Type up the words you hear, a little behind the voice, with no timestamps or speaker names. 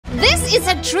is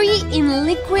a tree in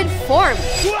liquid form.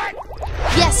 What?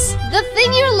 Yes, the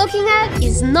thing you're looking at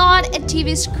is not a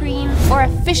TV screen or a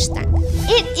fish tank.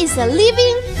 It is a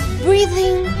living,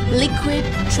 breathing, liquid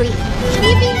tree.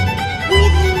 Living,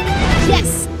 breathing.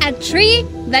 Yes, a tree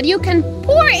that you can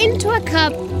pour into a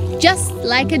cup just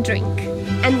like a drink.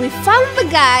 And we found the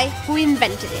guy who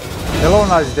invented it. Hello,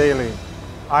 Naš Daily.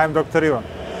 I'm Dr. Ivan.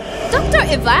 Dr.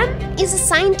 Ivan is a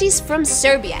scientist from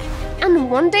Serbia.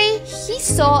 And one day he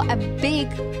saw a big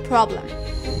problem.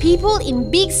 People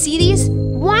in big cities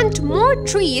want more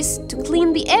trees to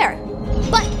clean the air.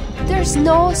 But there's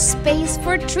no space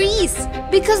for trees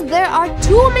because there are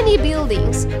too many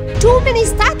buildings, too many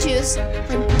statues,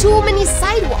 and too many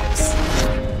sidewalks.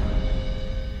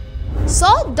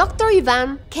 So Dr.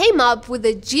 Ivan came up with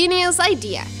a genius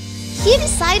idea. He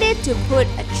decided to put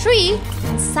a tree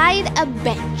inside a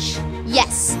bench.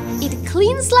 Yes, it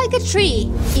cleans like a tree,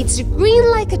 it's green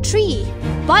like a tree,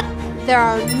 but there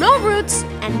are no roots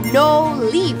and no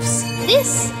leaves.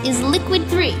 This is liquid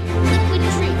tree. Liquid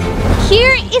tree.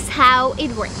 Here is how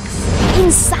it works.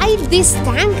 Inside this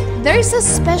tank, there is a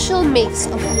special mix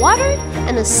of water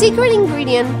and a secret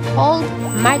ingredient called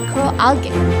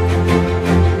microalgae.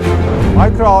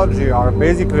 Microalgae are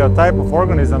basically a type of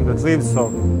organism that lives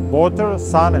off water,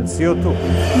 sun, and CO2.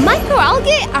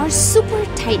 Microalgae are super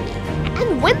tiny,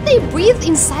 and when they breathe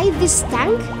inside this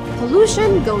tank,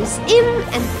 pollution goes in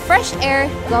and fresh air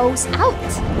goes out.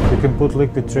 You can put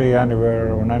liquid tree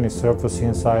anywhere on any surface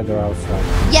inside or outside.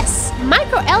 Yes,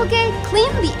 microalgae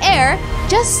clean the air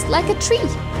just like a tree.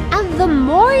 And the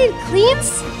more it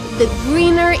cleans, the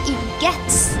greener it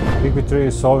gets. Liquid tree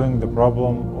is solving the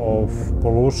problem of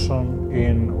pollution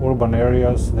in urban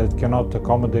areas that cannot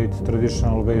accommodate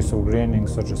traditional ways of greening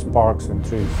such as parks and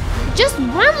trees. Just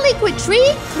one liquid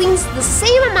tree cleans the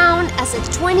same amount as a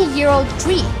 20-year-old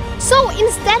tree. So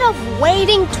instead of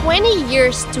waiting 20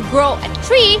 years to grow a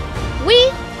tree, we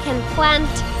can plant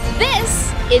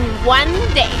this in one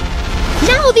day.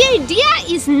 Now the idea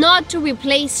is not to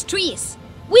replace trees.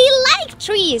 We like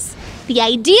trees. The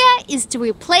idea is to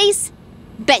replace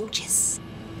benches.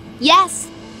 Yes,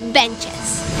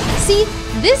 benches. See,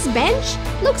 this bench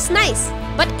looks nice,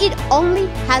 but it only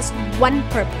has one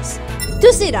purpose: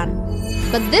 to sit on.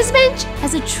 But this bench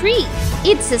has a tree.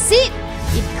 It's a seat.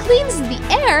 It cleans the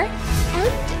air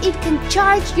and it can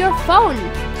charge your phone.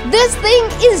 This thing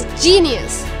is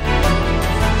genius.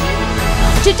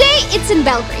 Today it's in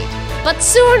Belgrade, but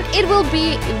soon it will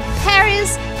be in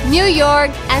Paris, New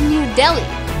York, and New Delhi.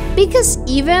 Because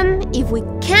even if we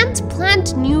can't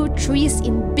plant new trees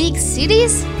in big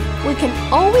cities, we can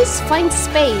always find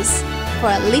space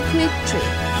for a liquid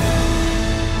tree.